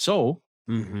 understandably so.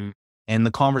 Mm-hmm. And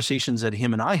the conversations that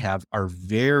him and I have are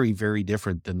very, very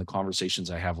different than the conversations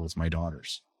I have with my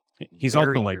daughters. He's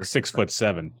also like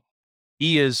 6'7".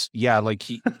 He is, yeah, like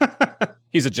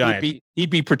he's a giant. He'd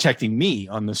be protecting me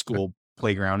on the school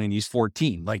playground, and he's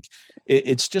 14. Like,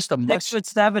 it's just a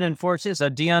 6'7" and 14. So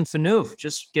Dion Phaneuf,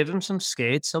 just give him some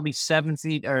skates. He'll be 7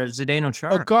 feet, or Zdeno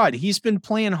Chara. Oh God, he's been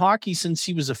playing hockey since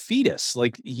he was a fetus.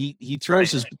 Like, he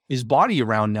throws his body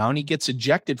around now, and he gets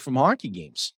ejected from hockey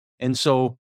games.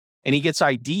 And he gets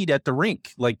ID'd at the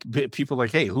rink. Like, people are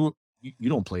like, hey, you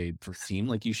don't play for the team.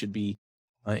 Like, you should be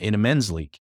in a men's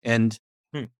league. And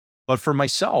but for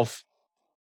myself,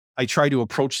 I try to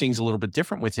approach things a little bit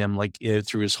different with him. Like,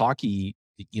 through his hockey,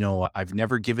 I've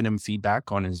never given him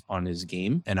feedback on his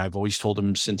game. And I've always told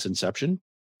him since inception,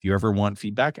 if you ever want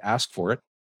feedback, ask for it.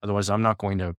 Otherwise, I'm not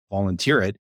going to volunteer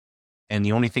it. And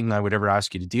the only thing I would ever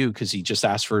ask you to do, because he just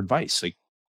asked for advice, like,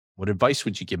 what advice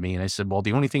would you give me? And I said, well,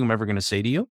 the only thing I'm ever going to say to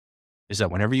you is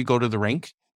that whenever you go to the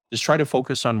rink, just try to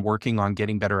focus on working on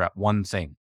getting better at one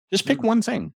thing. Just pick one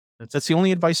thing. That's the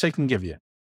only advice I can give you.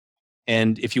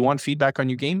 And if you want feedback on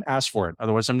your game, ask for it.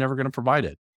 Otherwise, I'm never going to provide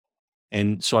it.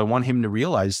 And so I want him to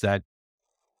realize that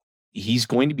he's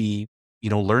going to be,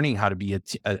 learning how to be a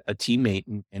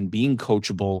teammate and being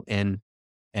coachable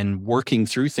and working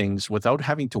through things without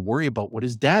having to worry about what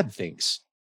his dad thinks.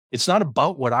 It's not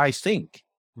about what I think.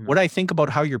 What I think about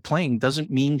how you're playing doesn't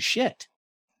mean shit.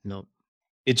 No.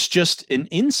 It's just an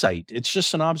insight. It's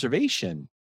just an observation.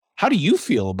 How do you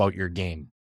feel about your game?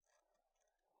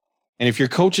 And if your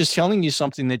coach is telling you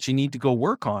something that you need to go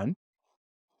work on,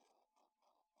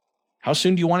 how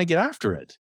soon do you want to get after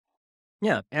it?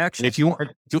 Yeah, actually. And if you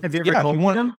want, have you ever told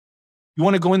him? You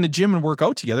want to go in the gym and work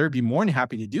out together, I'd be more than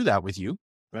happy to do that with you.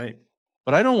 Right.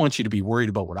 But I don't want you to be worried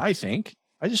about what I think.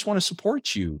 I just want to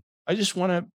support you. I just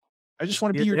want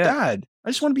to be your dad. I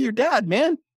just want to be your dad,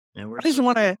 man. I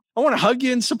want to hug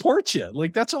you and support you.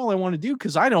 Like, that's all I want to do,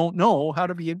 because I don't know how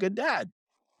to be a good dad.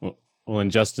 Well, and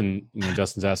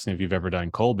Justin's asking if you've ever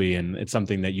done Kolbe, and it's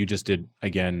something that you just did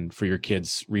again for your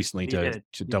kids recently to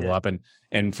double up.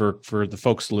 And for the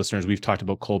folks, listeners, we've talked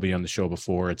about Kolbe on the show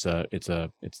before. It's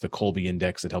the Kolbe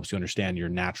index that helps you understand your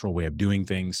natural way of doing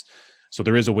things. So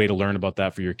there is a way to learn about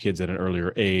that for your kids at an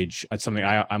earlier age. That's something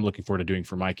I'm looking forward to doing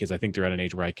for my kids. I think they're at an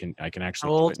age where I can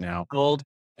actually do it now. Old.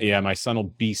 Yeah, my son will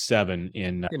be 7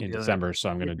 in December, so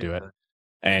I'm going to do it.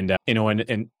 And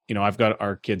I've got,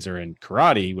 our kids are in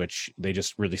karate, which they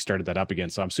just really started that up again.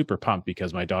 So I'm super pumped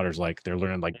because my daughter's like, they're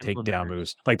learning like takedown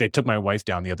moves. Like they took my wife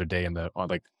down the other day and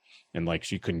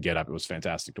she couldn't get up. It was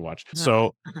fantastic to watch.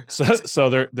 So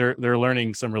they're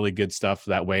learning some really good stuff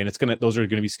that way. And those are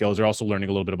gonna be skills. They're also learning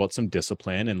a little bit about some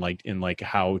discipline and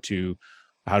how to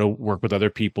work with other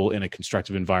people in a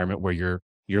constructive environment where you're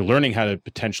learning how to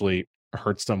potentially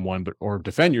hurt someone or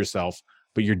defend yourself,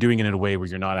 but you're doing it in a way where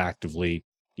you're not actively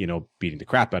beating the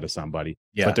crap out of somebody.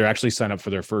 But they're actually signed up for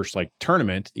their first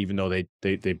tournament, even though they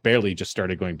barely just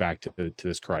started going back to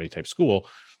this karate type school.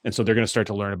 And so they're going to start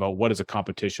to learn about what is a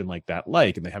competition like that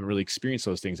and they haven't really experienced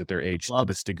those things at their age to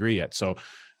this degree yet. So,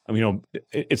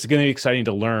 it's going to be exciting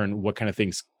to learn what kind of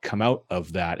things come out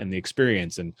of that and the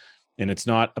experience. And it's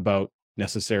not about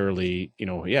necessarily, you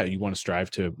want to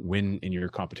strive to win in your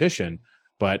competition,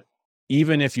 but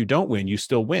even if you don't win, you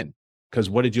still win, because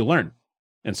what did you learn?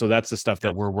 And so that's the stuff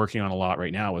that we're working on a lot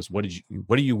right now is what are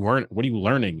you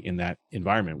learning in that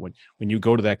environment? When you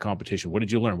go to that competition, what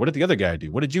did you learn? What did the other guy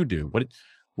do? What did you do?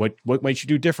 What might you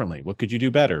do differently? What could you do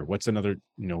better? What's another,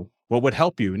 what would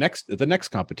help you the next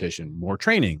competition? More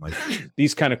training, like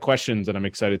these kind of questions that I'm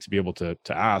excited to be able to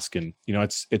ask. And,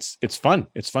 it's fun.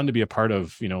 It's fun to be a part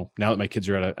of, now that my kids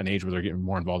are at an age where they're getting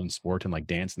more involved in sport and like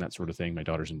dance and that sort of thing. My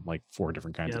daughter's in like 4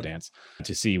 different kinds of dance,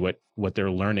 to see what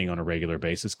they're learning on a regular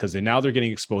basis. Cause they're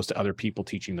getting exposed to other people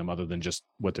teaching them other than just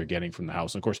what they're getting from the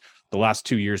house. And of course, the last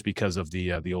 2 years, because of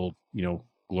the old,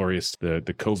 glorious, the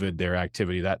COVID, their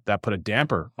activity that put a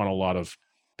damper on a lot of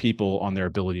people on their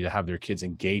ability to have their kids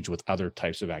engage with other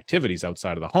types of activities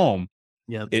outside of the home.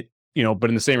 Yeah. But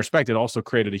in the same respect, it also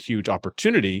created a huge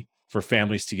opportunity for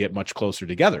families to get much closer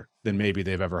together than maybe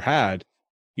they've ever had,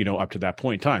 up to that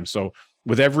point in time. So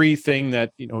with everything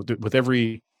that, with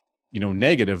every,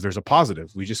 negative, there's a positive.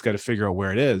 We just got to figure out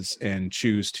where it is and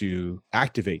choose to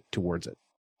activate towards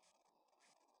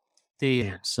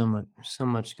it. So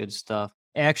much good stuff.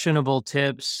 Actionable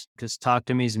tips, because talk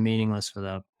to me is meaningless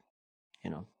without,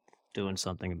 doing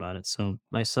something about it. So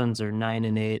my sons are 9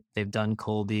 and 8. They've done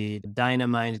Kolbe.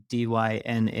 Dynamind,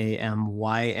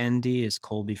 Dynamynd is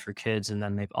Kolbe for kids. And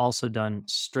then they've also done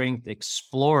Strength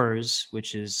Explorers,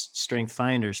 which is Strength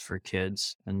Finders for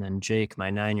kids. And then Jake,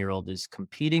 my 9-year-old, is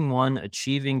Competing 1,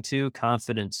 Achieving 2,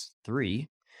 Confidence 3.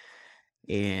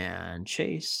 And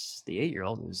Chase, the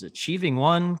 8-year-old, is Achieving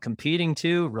 1, Competing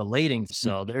 2, Relating.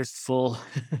 So there's full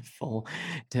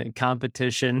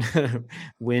competition,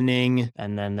 winning,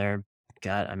 and then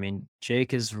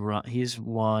Jake is run.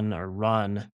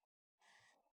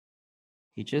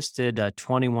 He just did a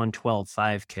 21:12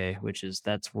 5K,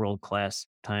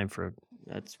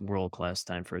 that's world class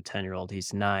time for a 10-year-old.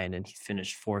 He's 9 and he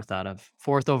finished fourth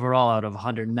overall out of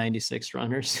 196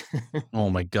 runners.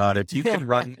 Oh my God. If you can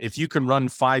run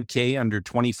 5K under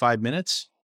 25 minutes,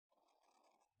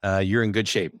 you're in good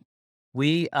shape.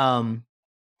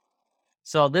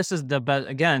 So this is the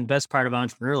best part of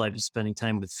entrepreneur life is spending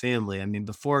time with family. I mean,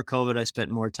 before COVID, I spent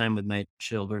more time with my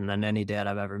children than any dad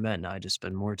I've ever met. Now I just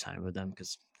spend more time with them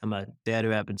because I'm a dad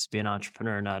who happens to be an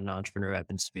entrepreneur, not an entrepreneur who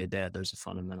happens to be a dad. There's a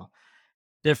fundamental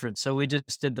difference. So we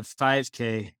just did the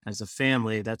 5K as a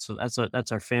family. That's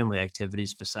our family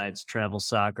activities besides travel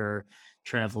soccer,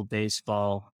 travel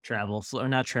baseball,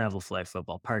 not travel flag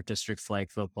football, park district flag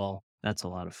football. That's a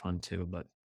lot of fun too. But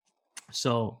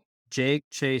so Jake,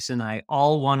 Chase, and I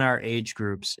all won our age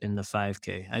groups in the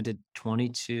 5K. I did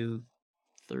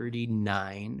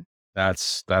 22:39.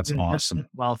 That's awesome.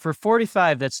 Well, for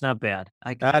 45, that's not bad.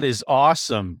 That is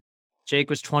awesome. Jake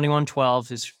was 21:12.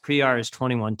 His PR is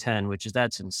 21:10,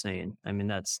 that's insane. I mean,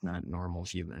 that's not normal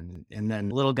human. And then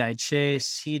little guy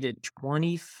Chase, he did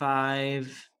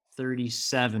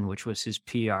 25:37, which was his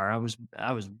PR. I was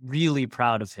really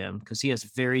proud of him because he has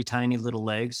very tiny little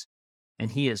legs. And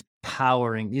he is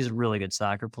powering. He's a really good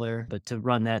soccer player, but to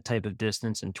run that type of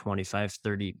distance in 25,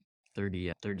 30,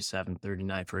 37,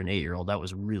 39 for an 8-year-old, that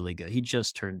was really good. He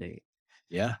just turned 8.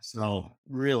 Yeah. So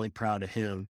really proud of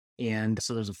him. And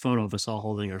so there's a photo of us all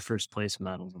holding our first place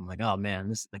medals. I'm like, oh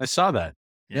man, I saw that.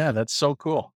 Yeah, that's so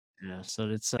cool. Yeah. So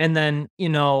it's, and then,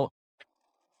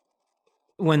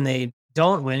 when they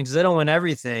don't win, because they don't win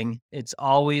everything, it's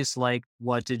always like,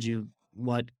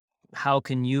 how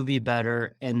can you be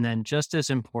better? And then just as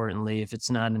importantly, if it's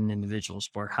not an individual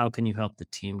sport, how can you help the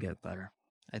team get better?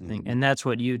 I think, and that's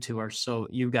what you two are. So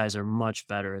you guys are much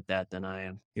better at that than I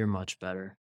am. You're much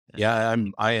better. Yeah,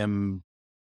 I am.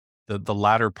 The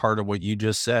latter part of what you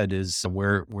just said is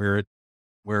where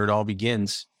where it all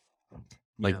begins.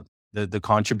 Like Yeah. the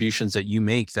contributions that you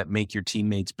make that make your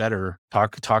teammates better.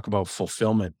 Talk about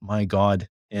fulfillment. My God.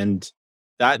 And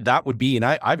that would be, and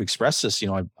I've expressed this,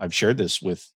 I've shared this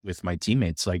with my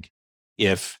teammates. Like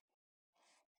if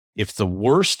the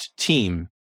worst team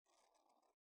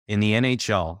in the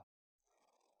NHL,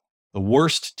 the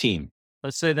worst team,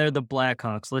 Let's say they're the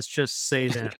Blackhawks. Let's just say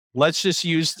that, let's just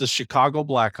use the Chicago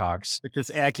Blackhawks. which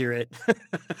is accurate.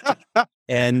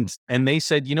 And they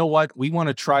said, you know what? We want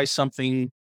to try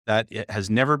something that it has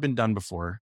never been done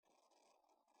before.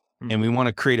 And we want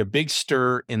to create a big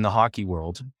stir in the hockey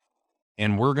world.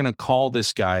 And we're going to call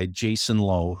this guy Jason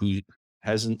Lowe, who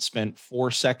hasn't spent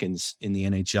 4 seconds in the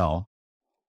NHL.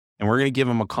 And we're going to give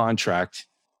him a contract.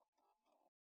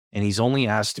 And he's only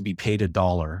asked to be paid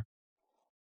 $1.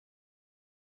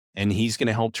 And he's going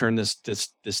to help turn this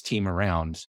team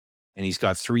around. And he's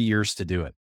got 3 years to do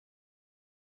it.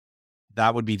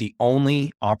 That would be the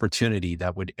only opportunity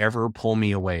that would ever pull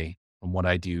me away from what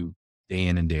I do day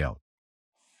in and day out.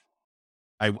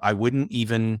 I wouldn't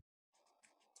even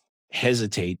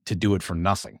hesitate to do it for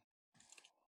nothing.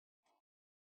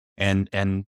 And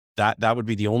that would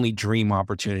be the only dream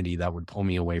opportunity that would pull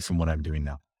me away from what I'm doing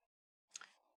now.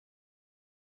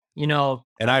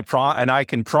 And I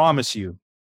can promise you,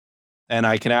 and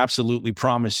I can absolutely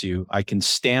promise you, I can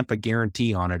stamp a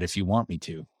guarantee on it if you want me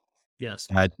to. Yes.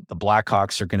 That the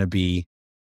Blackhawks are going to be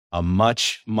a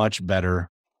much, much better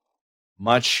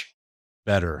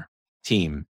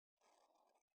team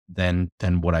than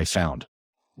what I found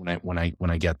when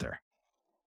I get there.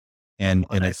 And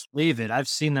I believe it. I've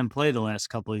seen them play the last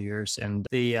couple of years, and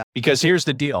because here's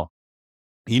the deal.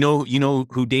 You know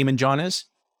who Damon John is?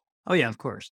 Oh yeah, of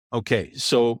course. Okay.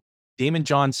 So Damon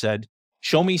John said,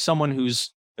 show me someone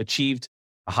who's achieved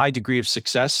a high degree of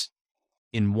success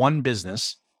in one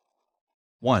business,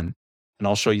 and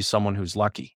I'll show you someone who's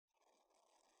lucky.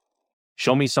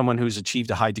 Show me someone who's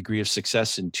achieved a high degree of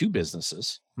success in 2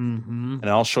 businesses, and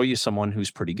I'll show you someone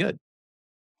who's pretty good.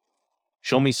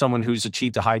 Show me someone who's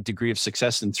achieved a high degree of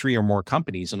success in 3 or more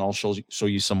companies, and I'll show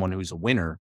you someone who's a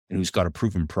winner and who's got a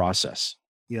proven process.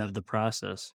 You have the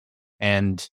process.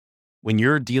 And when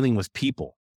you're dealing with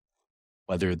people,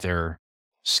 whether they're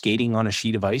skating on a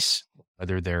sheet of ice,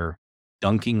 whether they're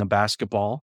dunking a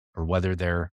basketball, or whether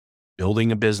they're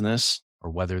building a business, or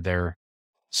whether they're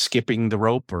skipping the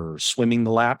rope or swimming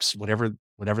the laps, whatever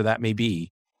that may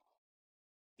be,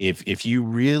 if you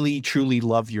really truly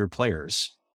love your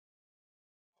players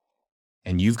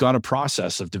and you've got a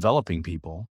process of developing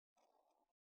people,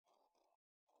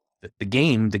 the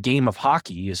game of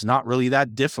hockey is not really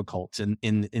that difficult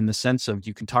in the sense of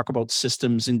you can talk about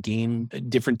systems and game,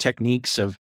 different techniques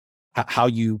of how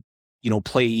you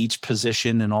play each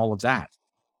position and all of that.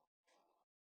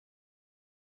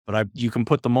 But you can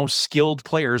put the most skilled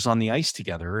players on the ice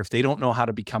together. If they don't know how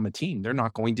to become a team, they're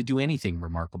not going to do anything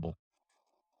remarkable.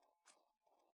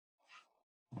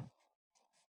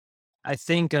 I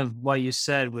think of what you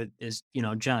said is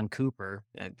John Cooper,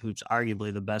 who's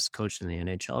arguably the best coach in the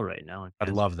NHL right now. I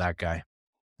love that guy.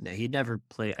 He never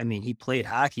played. I mean, he played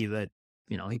hockey, but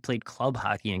he played club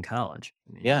hockey in college.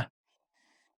 Yeah,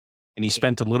 and he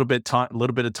spent a little bit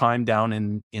of time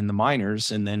down in the minors,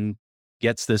 and then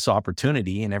gets this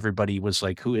opportunity, and everybody was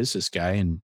like, "Who is this guy?"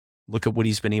 And look at what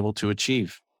he's been able to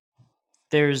achieve.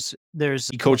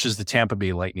 He coaches the Tampa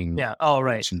Bay Lightning. Yeah. Oh,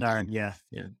 right. Darn. Yeah.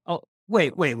 Oh,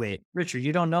 wait, Richard,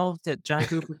 you don't know that John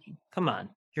Cooper? Come on,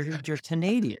 you're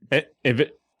Canadian. If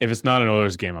it's not an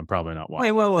Oilers game, I'm probably not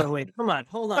watching. Wait. Come on,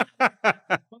 hold on.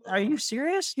 Are you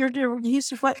serious? You're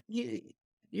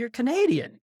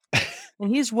Canadian,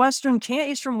 and he's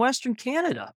He's from Western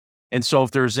Canada. And so,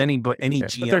 if there's any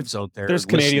GMs out there, there's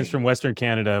Canadians from Western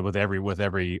Canada with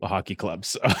every hockey club.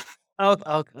 So.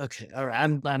 Oh, okay, all right.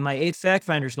 I'm my 8 fact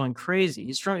finder's going crazy.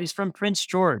 He's from Prince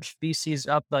George, BC's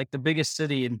up like the biggest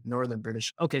city in northern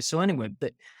British. Okay, so anyway,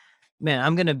 but man,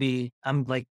 I'm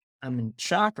in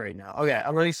shock right now. Okay,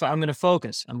 I'm going to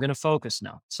focus. I'm going to focus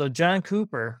now. So John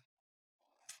Cooper,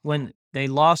 when they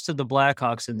lost to the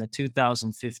Blackhawks in the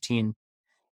 2015,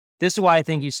 this is why I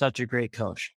think he's such a great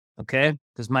coach. Okay,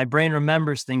 because my brain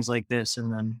remembers things like this,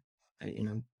 and then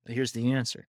here's the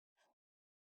answer.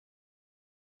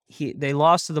 They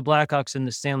lost to the Blackhawks in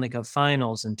the Stanley Cup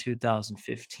Finals in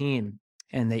 2015,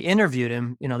 and they interviewed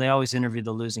him. They always interview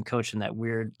the losing coach in that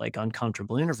weird, like,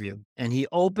 uncomfortable interview. And he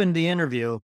opened the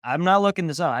interview. I'm not looking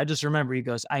this up. I just remember he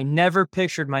goes, "I never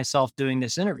pictured myself doing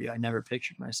this interview. I never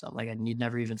pictured myself. Like, I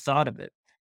never even thought of it."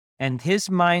 And his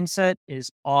mindset is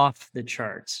off the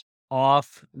charts.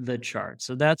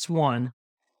 So that's 1.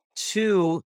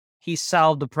 2, he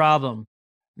solved the problem.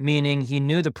 meaning he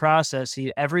knew the process.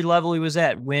 Every level he was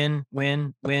at, win,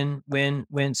 win, win, win,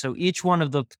 win. So each one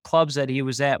of the clubs that he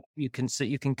was at, you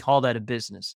can call that a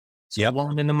business. So he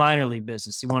won in the minor league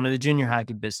business. He won in the junior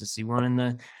hockey business. He won in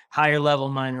the higher level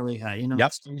minor league high. You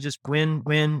just win,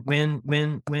 win, win,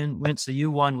 win, win, win. So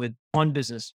you won with one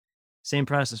business. Same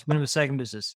process. Win with second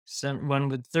business. Win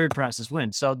with third process.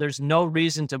 Win. So there's no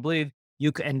reason to believe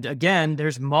you can. And again,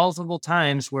 there's multiple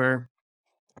times where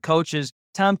coaches,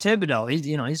 Tom Thibodeau,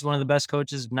 he's one of the best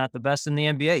coaches, not the best in the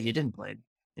NBA. He didn't play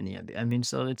in the NBA. I mean,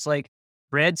 so it's like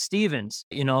Brad Stevens,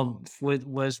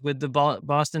 was with the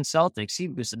Boston Celtics. He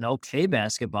was an okay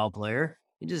basketball player.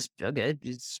 He just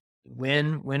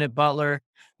win at Butler,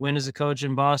 win as a coach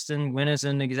in Boston, win as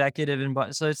an executive in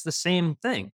Boston. So it's the same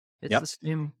thing. It's the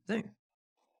same thing.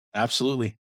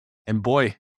 Absolutely. And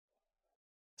boy,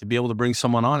 to be able to bring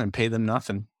someone on and pay them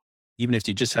nothing, even if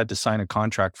you just had to sign a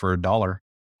contract for $1.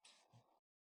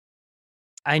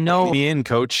 I know. Me in,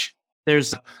 coach.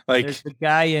 There's a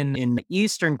guy in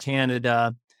Eastern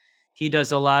Canada. He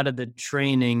does a lot of the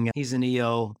training. He's an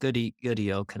EO, good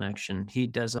EO connection. He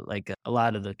does a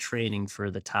lot of the training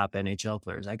for the top NHL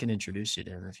players. I can introduce you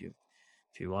to him if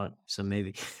you want. So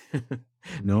maybe. Who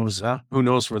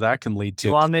knows where that can lead to?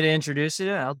 You want me to introduce you?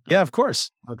 Yeah, of course.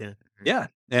 Okay. Yeah.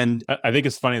 And I think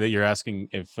it's funny that you're asking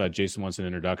if Jason wants an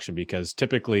introduction, because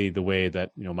typically the way that,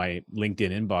 my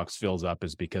LinkedIn inbox fills up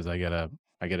is because I get a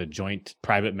joint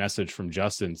private message from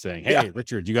Justin saying, "Hey,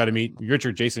 Richard,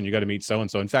 Jason, you got to meet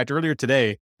so-and-so." In fact, earlier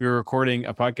today, we were recording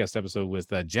a podcast episode with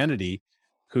Gennady,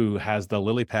 who has the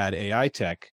LilyPad AI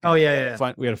tech. Oh, yeah.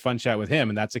 We had a fun chat with him,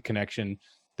 and that's a connection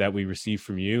that we received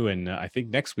from you. And I think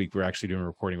next week we're actually doing a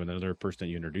recording with another person that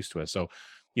you introduced to us. So,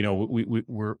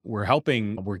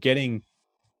 we're getting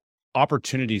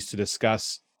opportunities to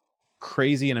discuss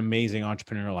crazy and amazing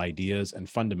entrepreneurial ideas and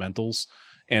fundamentals.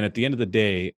 And at the end of the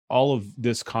day, all of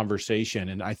this conversation,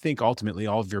 and I think ultimately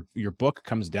all of your book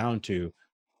comes down to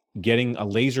getting a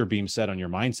laser beam set on your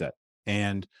mindset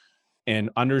and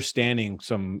understanding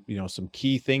some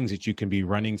key things that you can be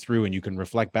running through and you can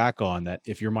reflect back on, that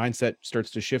if your mindset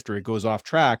starts to shift or it goes off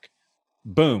track,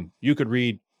 boom, you could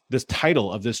read this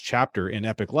title of this chapter in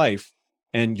Epic Life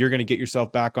and you're going to get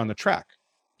yourself back on the track.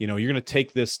 You're going to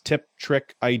take this tip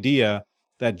trick idea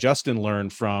that Justin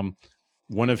learned from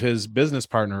one of his business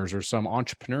partners or some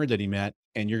entrepreneur that he met,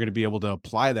 and you're going to be able to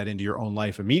apply that into your own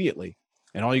life immediately.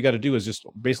 And all you got to do is just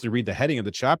basically read the heading of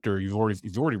the chapter. You've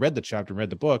already read the chapter,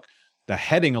 read the book. The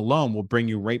heading alone will bring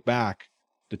you right back.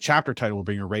 The chapter title will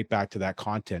bring you right back to that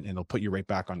content, and it'll put you right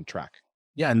back on track.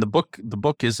 Yeah, and the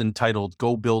book is entitled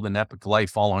 "Go Build an Epic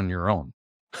Life All on Your Own."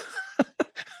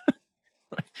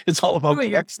 It's all about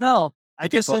Excel. I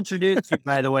just introduced you,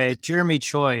 by the way. Jeremy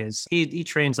Choi he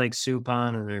trains like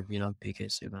Subban or PK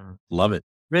Subban. Love it,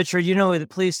 Richard.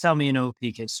 Please tell me who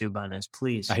PK Subban is,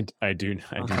 please. I do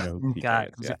know.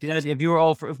 God, if we were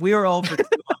all for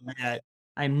that,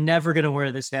 I'm never gonna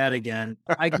wear this hat again.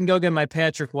 I can go get my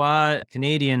Patrick Waugh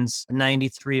Canadians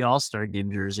 '93 All-Star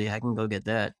Game jersey. I can go get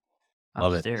that.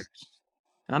 Love upstairs.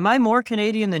 Am I more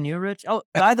Canadian than you, Rich? Oh,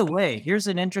 by the way, here's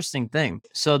an interesting thing.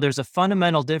 So there's a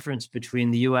fundamental difference between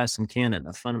the U.S. and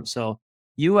Canada. So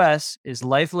U.S. is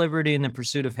life, liberty, and the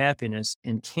pursuit of happiness,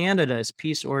 and Canada is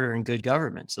peace, order, and good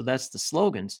government. So that's the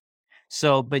slogans.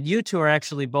 So, but you two are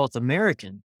actually both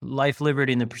American, life,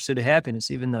 liberty, and the pursuit of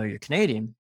happiness, even though you're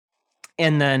Canadian.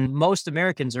 And then most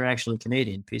Americans are actually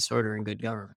Canadian, peace, order, and good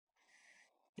government.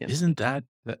 Yeah. Isn't that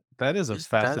is a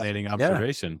fascinating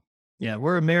observation? Yeah,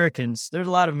 we're Americans. There's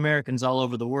a lot of Americans all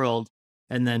over the world.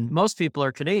 And then most people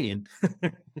are Canadian.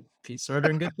 Peace, order,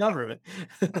 and good government.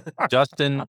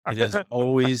 Justin, it is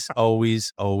always,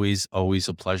 always, always, always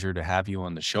a pleasure to have you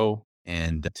on the show,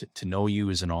 and to know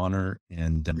you is an honor.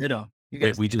 And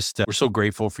we're so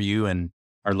grateful for you, and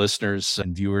our listeners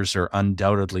and viewers are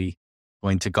undoubtedly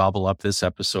going to gobble up this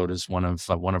episode as one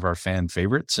of our fan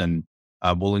favorites. And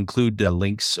we'll include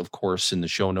links, of course, in the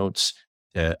show notes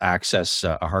to access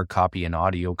a hard copy and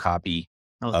audio copy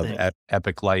of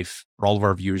Epic Life. For all of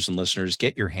our viewers and listeners,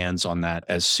 get your hands on that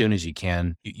as soon as you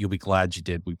can. You'll be glad you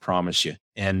did. We promise you.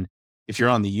 And if you're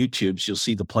on the YouTubes, you'll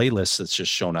see the playlist that's just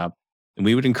shown up. And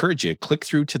we would encourage you, click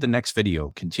through to the next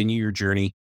video, continue your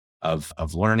journey of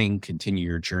learning, continue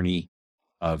your journey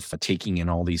of taking in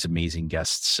all these amazing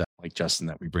guests like Justin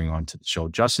that we bring on to the show.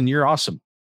 Justin, you're awesome.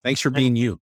 Thanks for being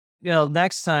you.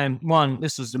 Next time, one,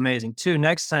 this was amazing. Two,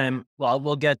 next time,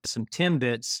 we'll get some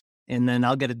Timbits, and then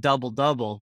I'll get a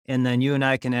double, and then you and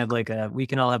I can have we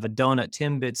can all have a donut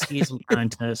Timbits eating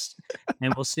contest,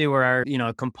 and we'll see where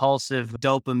our, compulsive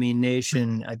dopamine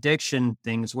nation addiction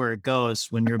things, where it goes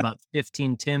when you're about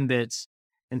 15 Timbits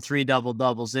and 3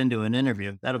 double-doubles into an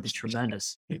interview. That'll be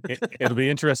tremendous. It'll be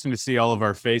interesting to see all of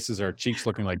our faces, our cheeks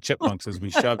looking like chipmunks as we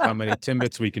shove how many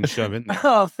Timbits we can shove in there.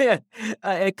 Oh, man.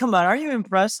 Come on. Are you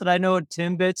impressed that I know what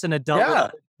Timbits and a double?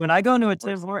 Yeah. When I go into a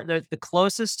Tim Hortons, the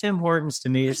closest Tim Hortons to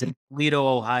me is in Toledo,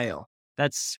 Ohio.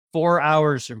 That's 4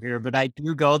 hours from here, but I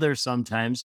do go there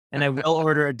sometimes, and I will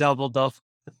order a double-double.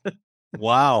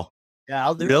 Wow. Yeah,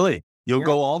 I'll do. Really? You'll Yeah.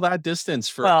 go all that distance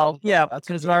for? Well, yeah, That's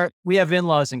because good. we have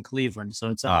in-laws in Cleveland,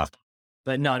 so it's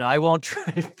but no, I won't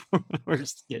try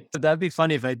first. That'd be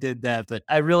funny if I did that, but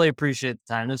I really appreciate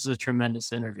the time. This is a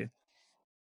tremendous interview.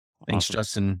 Thanks, Awesome.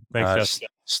 Justin. Thanks, Justin.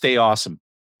 Stay awesome.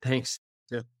 Thanks.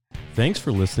 Thanks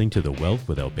for listening to the Wealth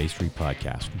Without Bay Street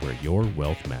podcast, where your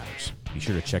wealth matters. Be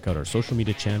sure to check out our social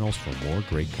media channels for more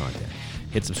great content.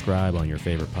 Hit subscribe on your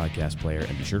favorite podcast player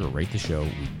and be sure to rate the show.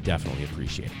 We definitely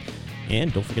appreciate it.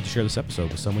 And don't forget to share this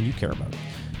episode with someone you care about.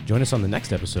 Join us on the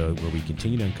next episode where we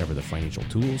continue to uncover the financial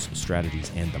tools, strategies,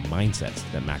 and the mindsets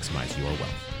that maximize your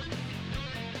wealth.